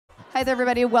Hi there,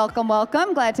 everybody. Welcome,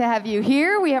 welcome. Glad to have you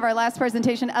here. We have our last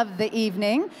presentation of the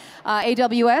evening.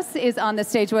 AWS is on the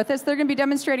stage with us. They're going to be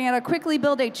demonstrating how to quickly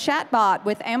build a chatbot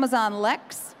with Amazon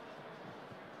Lex.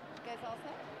 You guys all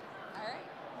set? All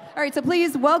right. All right, so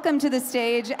please welcome to the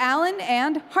stage Alan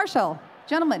and Harshal.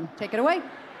 Gentlemen, take it away.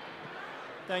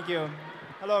 Thank you.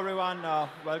 Hello, everyone.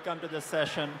 Welcome to this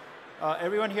session.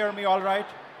 Everyone hear me all right?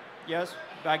 Yes?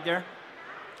 Back there?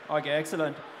 OK,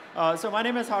 excellent. So my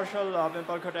name is Harshal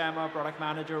Vimpalkota. I'm a product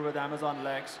manager with Amazon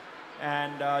Lex.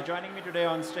 And joining me today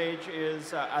on stage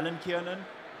is Alan Kiernan,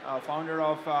 founder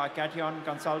of Cation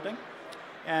Consulting.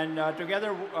 And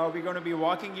together, we're going to be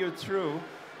walking you through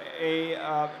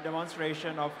a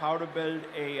demonstration of how to build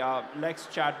a Lex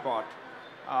chatbot.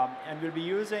 And we'll be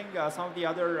using some of the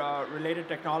other related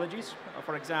technologies.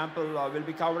 For example, we'll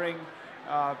be covering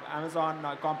Amazon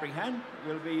Comprehend.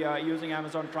 We'll be using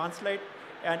Amazon Translate.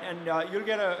 And you'll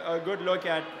get a good look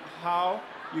at how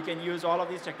you can use all of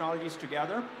these technologies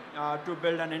together to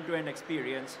build an end-to-end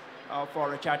experience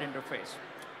for a chat interface.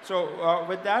 So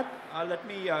with that, let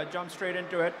me jump straight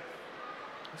into it.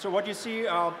 So what you see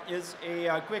is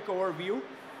a quick overview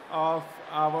of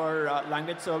our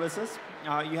language services.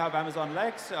 You have Amazon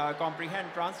Lex, Comprehend,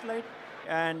 Translate.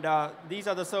 And these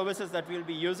are the services that we'll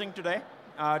be using today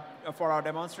for our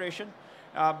demonstration.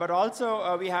 But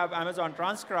also, we have Amazon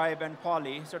Transcribe and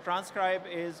Poly. So Transcribe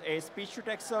is a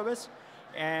speech-to-text service,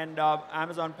 and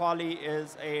Amazon Poly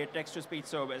is a text-to-speech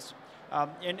service.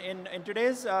 In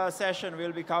today's session,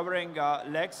 we'll be covering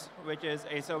Lex, which is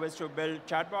a service to build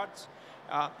chatbots,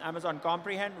 Amazon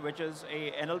Comprehend, which is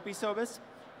a NLP service,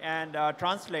 and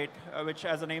Translate, which,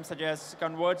 as the name suggests,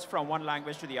 converts from one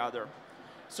language to the other.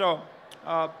 So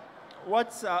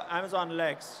what's Amazon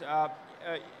Lex?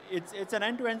 It's an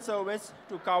end-to-end service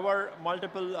to cover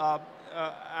multiple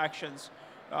actions.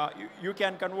 You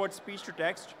can convert speech to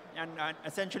text and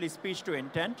essentially speech to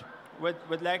intent.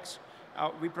 With Lex,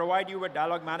 we provide you with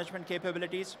dialogue management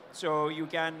capabilities, so you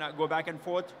can go back and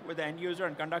forth with the end user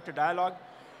and conduct a dialogue.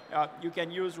 You can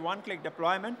use one-click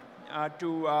deployment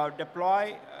to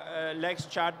deploy Lex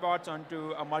chatbots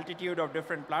onto a multitude of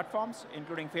different platforms,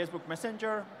 including Facebook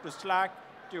Messenger, to Slack,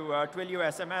 to Twilio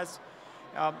SMS.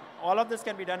 All of this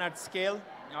can be done at scale.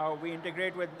 We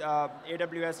integrate with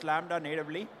AWS Lambda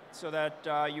natively so that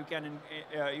you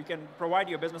can provide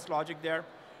your business logic there.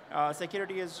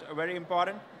 Security is very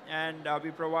important, and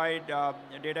we provide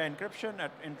data encryption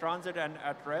in transit and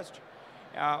at rest.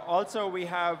 Also, we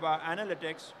have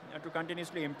analytics to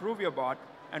continuously improve your bot.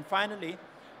 And finally,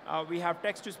 we have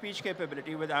text-to-speech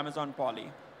capability with Amazon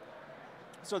Poly.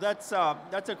 So that's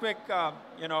a quick,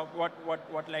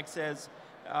 what Lex is.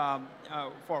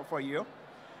 For you.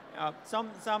 Some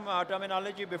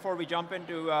terminology before we jump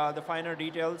into the finer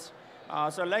details.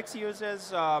 So Lex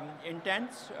uses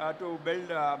intents to build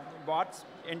bots.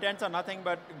 Intents are nothing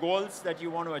but goals that you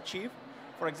want to achieve.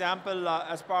 For example,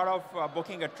 as part of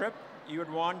booking a trip, you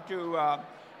would want to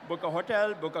book a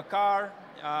hotel, book a car,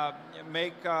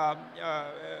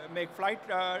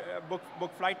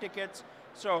 book flight tickets.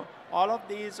 So all of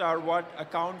these are what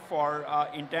account for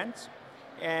intents.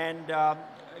 And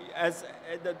as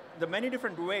the many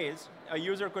different ways a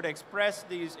user could express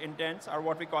these intents are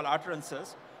what we call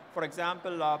utterances. For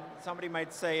example, somebody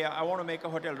might say, I want to make a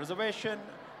hotel reservation.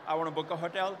 I want to book a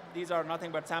hotel. These are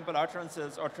nothing but sample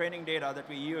utterances or training data that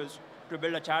we use to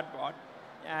build a chatbot.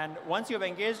 And once you've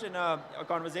engaged in a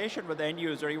conversation with the end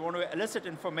user, you want to elicit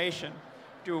information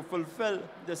to fulfill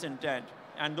this intent.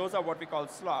 And those are what we call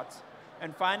slots.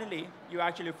 And finally, you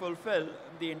actually fulfill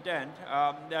the intent.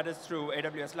 That is through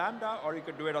AWS Lambda, or you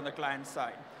could do it on the client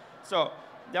side. So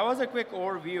that was a quick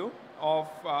overview of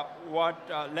what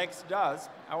Lex does.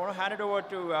 I want to hand it over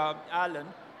to Alan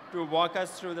to walk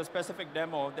us through the specific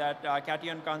demo that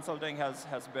Cation Consulting has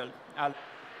built. Alan.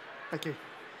 Thank you.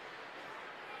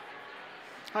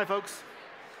 Hi, folks.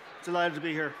 Delighted to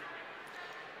be here.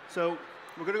 So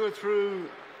we're going to go through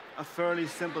a fairly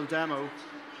simple demo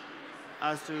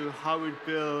as to how we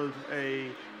build a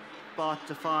bot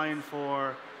defined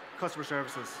for customer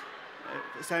services,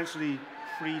 essentially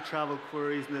free travel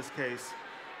queries in this case.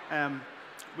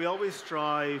 We always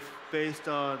strive, based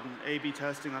on A/B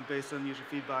testing and based on user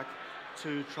feedback,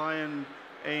 to try and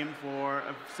aim for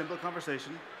a simple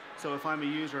conversation. So if I'm a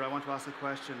user, I want to ask a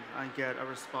question and get a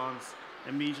response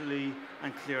immediately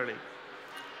and clearly.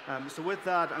 So with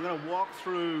that, I'm going to walk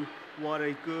through what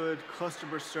a good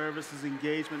customer services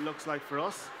engagement looks like for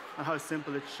us and how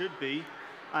simple it should be,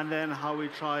 and then how we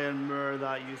try and mirror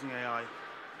that using AI.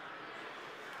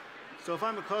 So if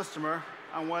I'm a customer,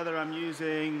 and whether I'm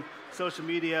using social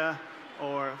media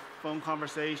or phone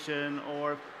conversation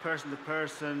or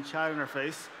person-to-person chat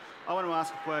interface, I want to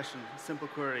ask a question, a simple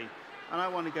query, and I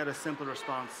want to get a simple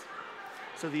response.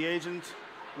 So the agent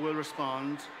will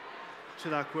respond to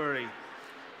that query.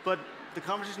 But the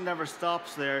conversation never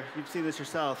stops there. You've seen this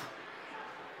yourself.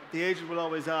 The agent will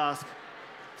always ask,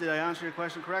 did I answer your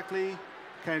question correctly?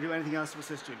 Can I do anything else to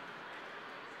assist you?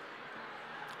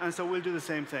 And so we'll do the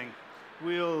same thing.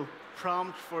 We'll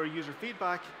prompt for user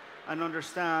feedback and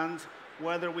understand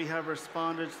whether we have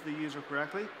responded to the user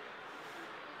correctly.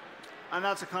 And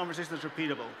that's a conversation that's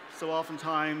repeatable. So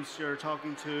oftentimes you're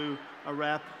talking to a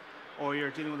rep or you're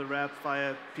dealing with a rep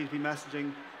via P2P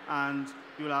messaging and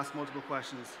you will ask multiple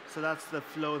questions. So that's the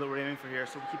flow that we're aiming for here.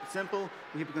 So we keep it simple,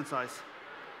 we keep it concise.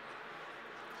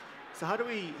 So how do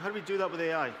we do that with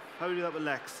AI? How do we do that with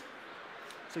Lex?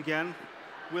 So again,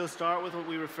 we'll start with what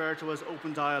we refer to as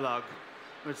open dialogue,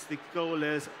 which the goal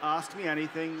is ask me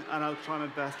anything and I'll try my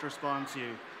best to respond to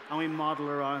you. And we model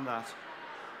around that.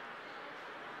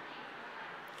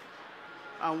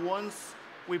 And once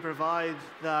we provide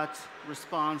that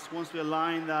response, once we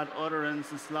align that utterance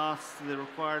and slots to the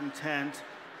required intent,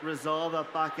 resolve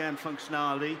that back-end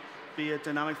functionality, be it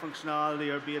dynamic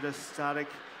functionality or be it a static,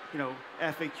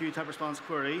 FAQ type response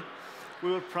query, we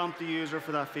will prompt the user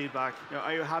for that feedback.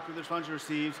 Are you happy with the response you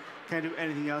received? Can I do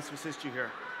anything else to assist you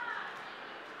here?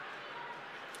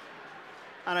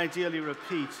 And ideally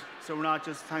repeat. So we're not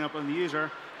just hang up on the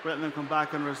user, we're letting them come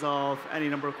back and resolve any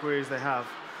number of queries they have.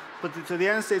 But so the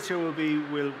end state here will be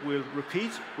we'll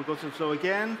repeat, we'll go through the flow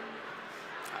again,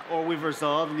 or we've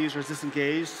resolved and the user is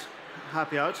disengaged,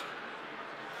 happy out.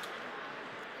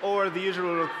 Or the user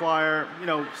will require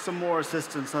some more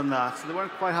assistance on that. So they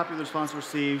weren't quite happy with the response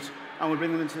received, and we'll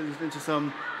bring them into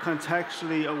some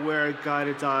contextually aware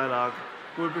guided dialogue.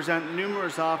 We'll present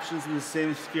numerous options in the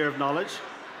same sphere of knowledge,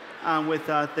 and with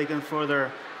that they can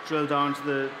further drill down to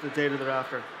the data they're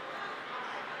after.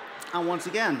 And once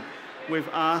again, we've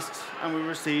asked and we've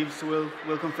received, so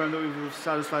we'll confirm that we've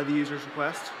satisfied the user's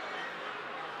request.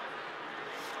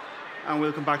 And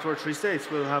we'll come back to our three states.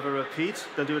 We'll have a repeat.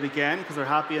 They'll do it again because they're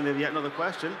happy and they have yet another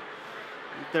question.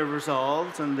 They're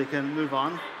resolved and they can move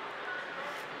on.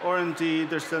 Or indeed,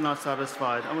 they're still not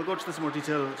satisfied. And we'll go into this in more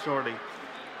detail shortly.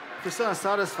 If they're still not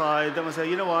satisfied, then we'll say,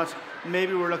 you know what,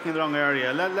 maybe we're looking in the wrong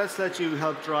area. Let's let you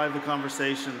help drive the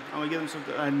conversation. And we give them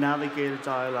a navigated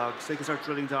dialogue so they can start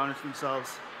drilling down into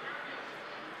themselves.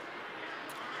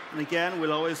 And again,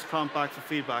 we'll always prompt back for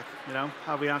feedback.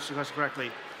 Have we answered the question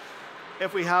correctly?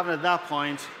 If we haven't at that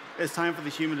point, it's time for the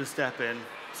human to step in.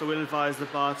 So we'll advise the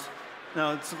bot,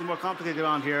 now it's something more complicated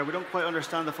on here. We don't quite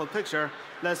understand the full picture.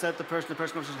 Let's let the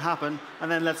person-to-person conversation happen, and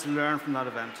then let's learn from that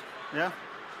event. Yeah?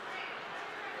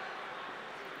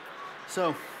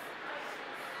 So,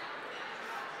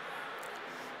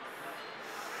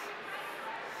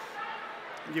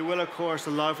 you will, of course,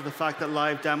 allow for the fact that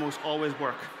live demos always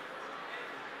work.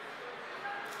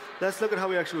 Let's look at how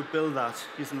we actually would build that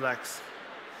using Lex.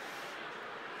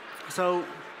 So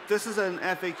this is an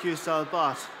FAQ-style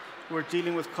bot. We're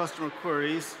dealing with customer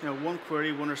queries, one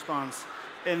query, one response.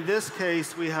 In this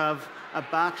case, we have a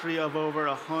battery of over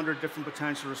 100 different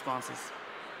potential responses.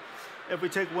 If we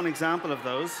take one example of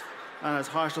those, and as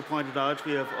Harshal pointed out,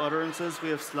 we have utterances, we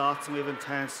have slots, and we have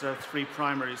intents. There are three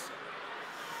primaries.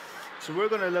 So we're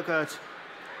going to look at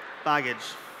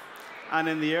baggage. And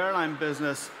in the airline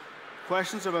business,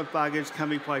 questions about baggage can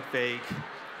be quite vague.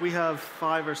 We have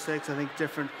 5 or 6, I think,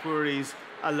 different queries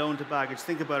alone to baggage.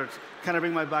 Think about it. Can I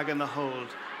bring my bag in the hold?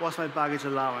 What's my baggage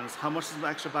allowance? How much does my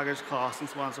extra baggage cost? And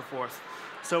so on and so forth.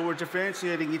 So we're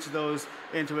differentiating each of those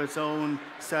into its own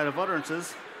set of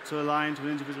utterances to align to an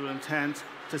individual intent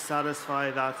to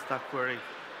satisfy that query.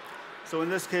 So in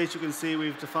this case, you can see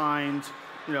we've defined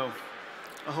a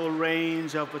whole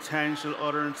range of potential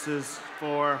utterances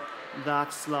for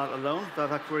that slot alone,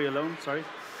 that query alone, sorry.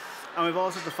 And we've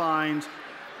also defined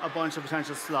a bunch of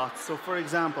potential slots. So for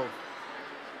example,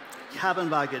 cabin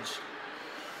baggage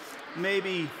may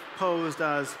be posed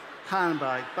as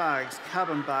handbag, bags,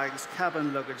 cabin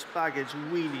luggage, baggage,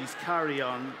 wheelies,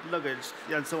 carry-on, luggage,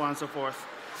 and so on and so forth.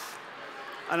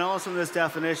 And also in this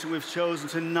definition, we've chosen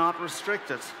to not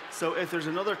restrict it. So if there's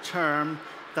another term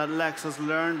that Lex has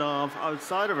learned of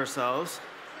outside of ourselves,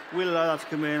 we'll allow that to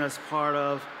come in as part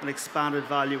of an expanded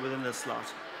value within this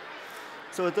slot.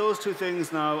 So with those two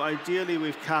things now, ideally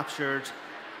we've captured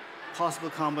possible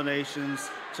combinations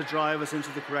to drive us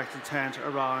into the correct intent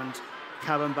around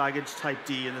cabin baggage type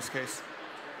D in this case.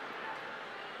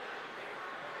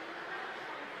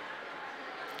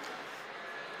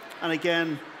 And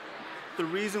again, the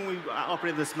reason we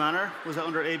operated this manner was that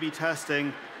under A/B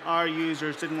testing, our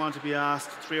users didn't want to be asked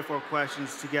 3 or 4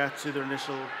 questions to get to their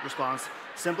initial response.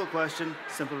 Simple question,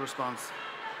 simple response.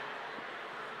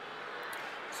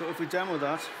 So if we demo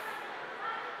that,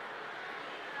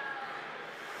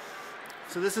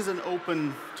 so this is an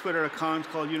open Twitter account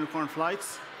called Unicorn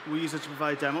Flights. We use it to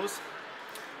provide demos.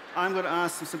 I'm going to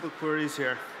ask some simple queries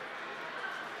here.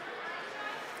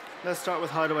 Let's start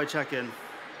with how do I check in?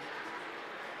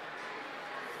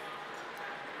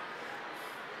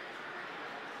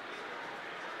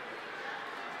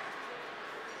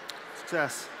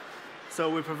 Success. So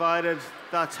we provided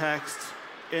that text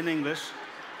in English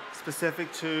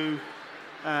specific to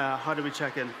how do we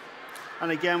check in.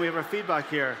 And again, we have our feedback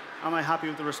here. Am I happy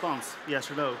with the response? Yes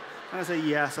or no? And I say,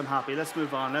 yes, I'm happy. Let's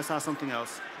move on. Let's ask something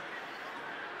else.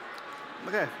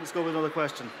 OK, let's go with another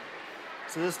question.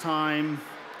 So this time,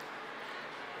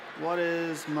 what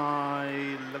is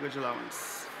my luggage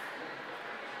allowance?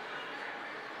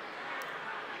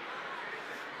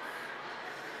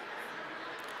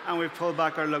 And we've pulled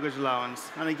back our luggage allowance.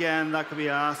 And again, that could be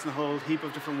asked in a whole heap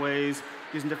of different ways,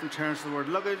 using different terms for the word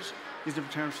luggage, using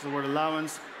different terms for the word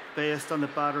allowance, based on the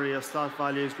battery of slot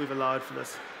values we've allowed for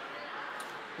this.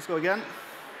 Let's go again.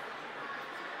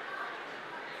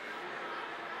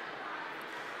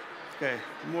 OK,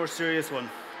 more serious one.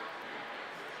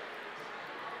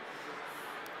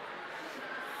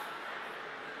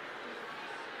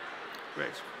 Great.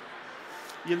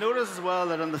 You'll notice as well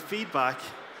that on the feedback,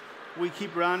 we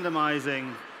keep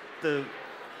randomizing the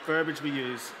verbiage we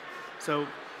use. So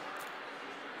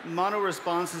mono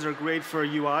responses are great for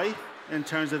UI in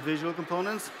terms of visual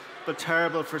components, but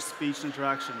terrible for speech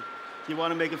interaction. You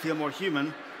want to make it feel more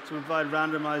human, so we provide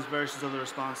randomized versions of the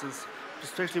responses,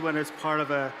 particularly when it's part of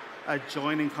a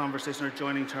joining conversation or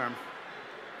joining term.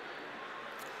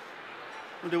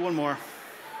 We'll do one more.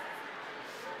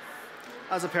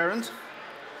 As a parent,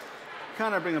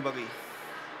 can I bring a buggy?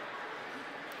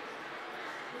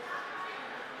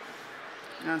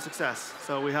 And success.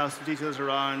 So we have some details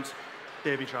around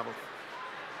baby travel.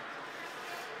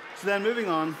 So then moving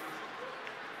on,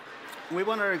 we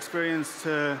want our experience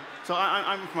to, so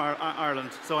I'm from Ireland,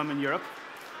 so I'm in Europe.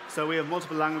 So we have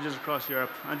multiple languages across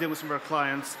Europe. I'm dealing with some of our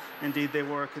clients. Indeed, they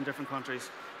work in different countries.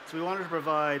 So we wanted to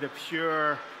provide a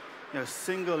pure,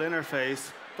 single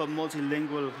interface, but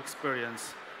multilingual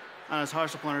experience. And as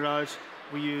Harsha pointed out,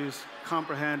 we use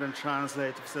comprehend and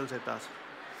translate to facilitate that.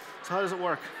 So how does it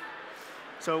work?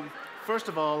 So first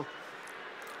of all,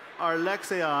 our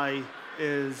Lex AI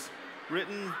is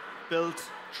written, built,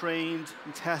 trained,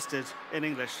 and tested in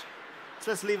English. So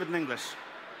let's leave it in English.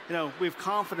 We have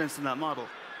confidence in that model.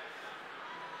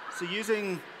 So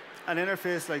using an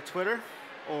interface like Twitter,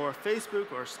 or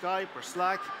Facebook, or Skype, or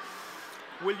Slack,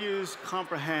 we'll use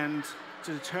comprehend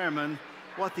to determine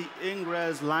what the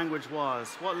ingress language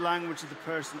was. What language did the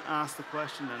person ask the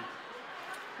question in?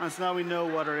 And so now we know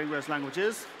what our ingress language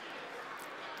is.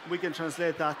 We can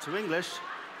translate that to English,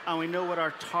 and we know what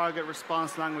our target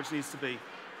response language needs to be.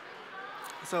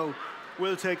 So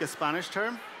we'll take a Spanish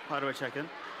term, how do I check in?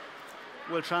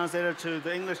 We'll translate it to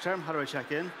the English term, how do I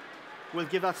check in? We'll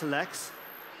give that to Lex.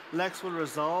 Lex will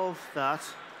resolve that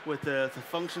with the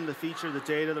function, the feature, the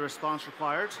data, the response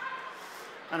required.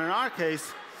 And in our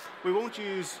case, we won't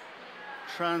use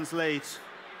translate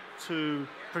to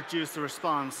produce the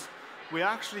response. We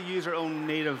actually use our own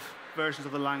native versions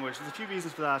of the language. There's a few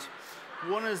reasons for that.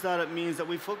 One is that it means that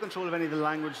we have full control of any of the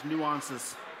language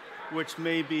nuances, which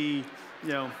may be,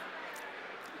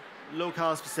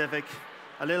 locale specific,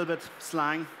 a little bit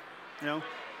slang,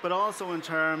 but also in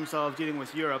terms of dealing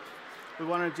with Europe, we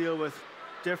want to deal with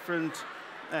different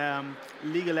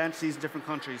legal entities in different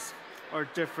countries, or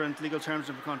different legal terms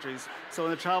in different countries. So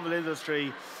in the travel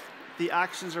industry, the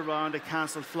actions around a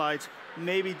cancelled flight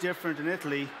may be different in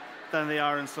Italy than they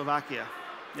are in Slovakia.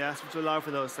 Yes, to allow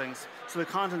for those things. So the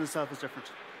content itself is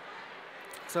different.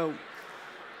 So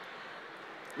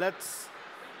let's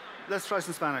try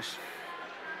some Spanish.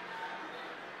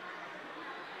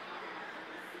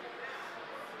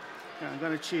 Yeah, I'm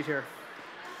going to cheat here.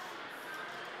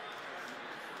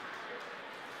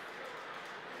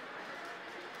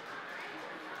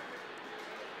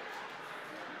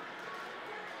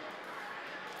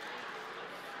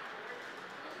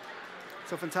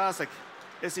 So fantastic.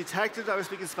 It's detected I was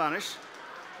speaking Spanish.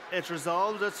 It's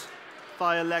resolved it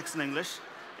via Lex in English.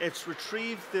 It's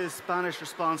retrieved the Spanish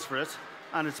response for it,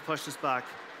 and it's pushed us back.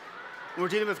 And we're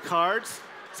dealing with cards,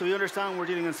 so we understand we're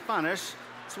dealing in Spanish,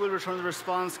 so we'll return the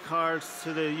response cards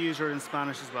to the user in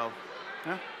Spanish as well.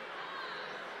 Yeah?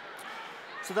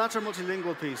 So that's our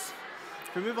multilingual piece.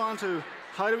 If we move on to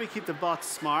how do we keep the bot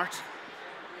smart?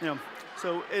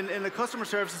 So in the customer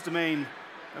services domain,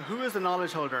 who is the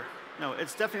knowledge holder? No,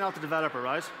 it's definitely not the developer,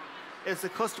 right? It's the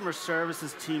customer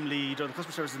services team lead or the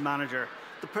customer services manager,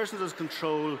 the person who does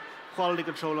control quality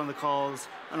control on the calls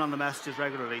and on the messages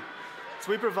regularly.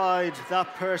 So we provide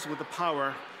that person with the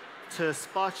power to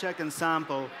spot check and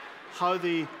sample how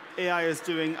the AI is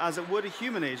doing as it would a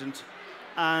human agent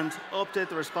and update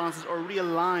the responses or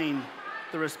realign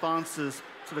the responses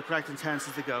to the correct intents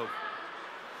as they go.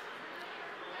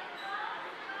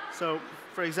 So,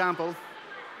 for example,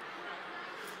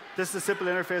 this is a simple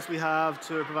interface we have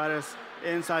to provide us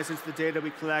insights into the data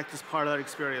we collect as part of that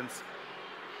experience.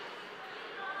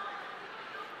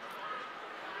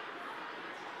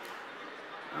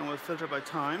 And we'll filter by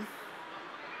time.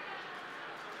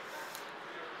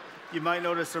 You might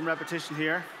notice some repetition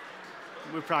here.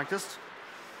 We've practiced.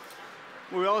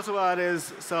 What we also add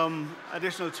is some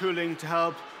additional tooling to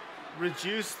help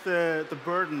reduce the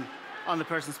burden on the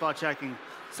person spot checking.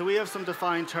 So we have some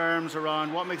defined terms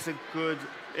around what makes a good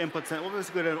input, what makes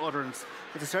a good utterance.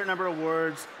 It's a certain number of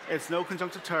words. It's no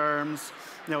conjunctive terms.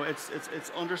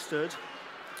 It's understood.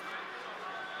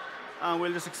 And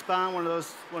we'll just expand one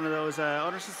of those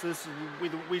utterances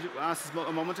we asked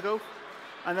a moment ago.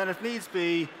 And then if needs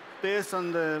be, based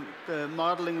on the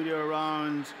modeling we do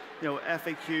around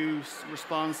FAQ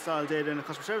response style data in a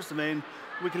customer service domain,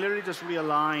 we can literally just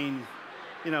realign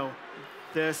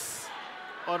this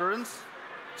utterance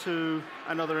to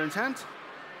another intent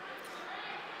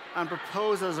and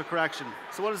propose as a correction.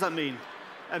 So what does that mean?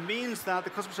 It means that the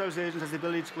customer service agent has the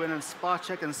ability to go in and spot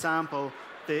check and sample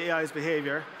the AI's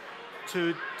behavior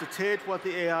to dictate what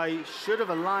the AI should have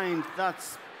aligned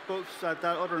that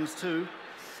utterance to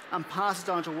and pass it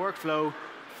on to workflow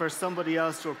for somebody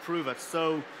else to approve it.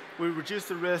 So we reduce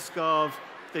the risk of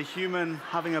the human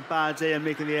having a bad day and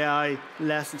making the AI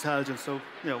less intelligent. So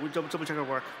we double check our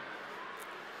work.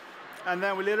 And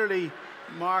then we literally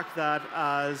mark that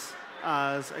as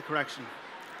a correction.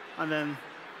 And then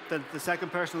the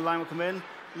second person in the line will come in,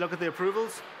 look at the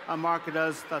approvals, and mark it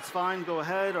as that's fine, go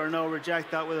ahead, or no, reject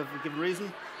that with a given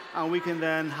reason. And we can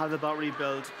then have the bot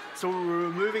rebuild. So we're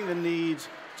removing the need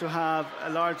to have a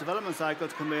large development cycle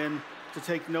to come in to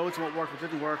take notes on what worked, what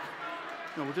didn't work.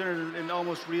 We're doing it in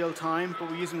almost real time, but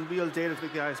we're using real data to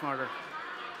make the AI smarter.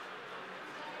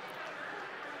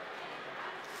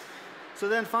 So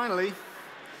then finally,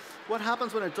 what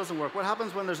happens when it doesn't work? What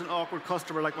happens when there's an awkward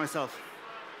customer like myself?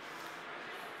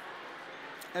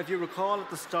 If you recall at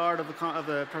the start of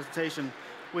the presentation,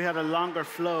 we had a longer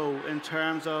flow in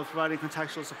terms of providing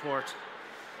contextual support.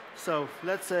 So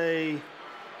let's say,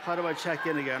 how do I check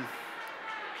in again?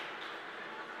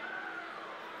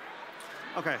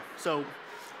 OK, so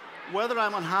whether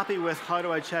I'm unhappy with how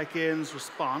do I check in's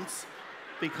response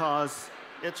because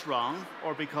it's wrong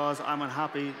or because I'm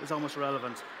unhappy is almost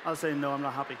irrelevant. I'll say, no, I'm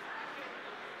not happy.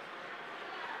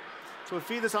 So we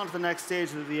feed this onto the next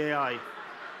stage of the AI.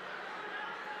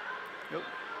 Yep.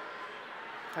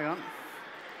 Hang on.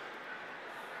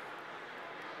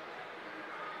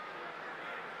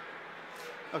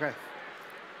 OK.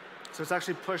 So it's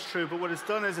actually pushed through. But what it's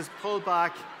done is it's pulled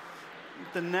back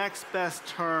the next best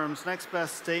terms, next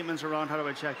best statements around how do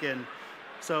I check in.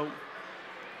 So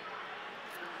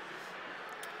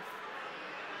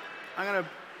I'm going to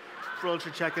roll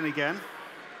through check-in again.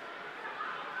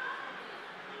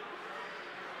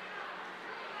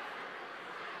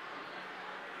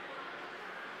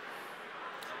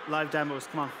 Live demos,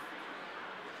 come on.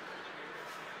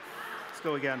 Let's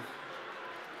go again.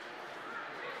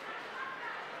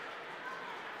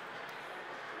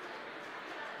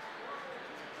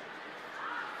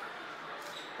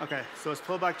 OK, so it's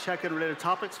pull back check-in related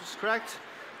topics, which is correct.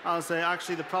 I'll say,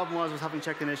 actually, the problem was having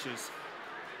check-in issues.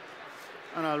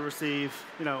 And I'll receive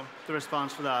the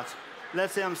response for that.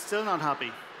 Let's say I'm still not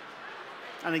happy.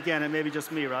 And again, it may be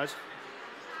just me, right?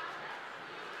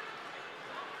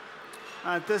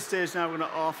 And at this stage now, we're going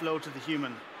to offload to the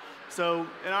human. So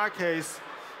in our case,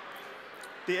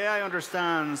 the AI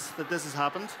understands that this has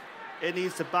happened. It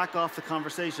needs to back off the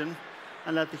conversation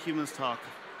and let the humans talk.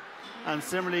 And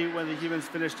similarly, when the humans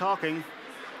finish talking,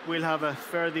 we'll have a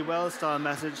fare thee well style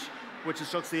message, which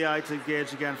instructs the AI to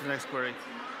engage again for the next query.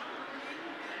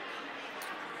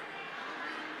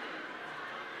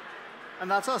 And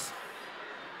that's us.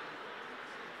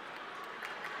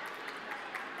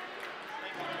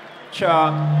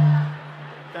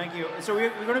 Thank you. So we're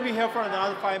going to be here for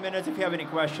another 5 minutes if you have any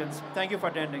questions. Thank you for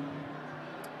attending.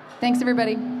 Thanks,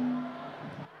 everybody.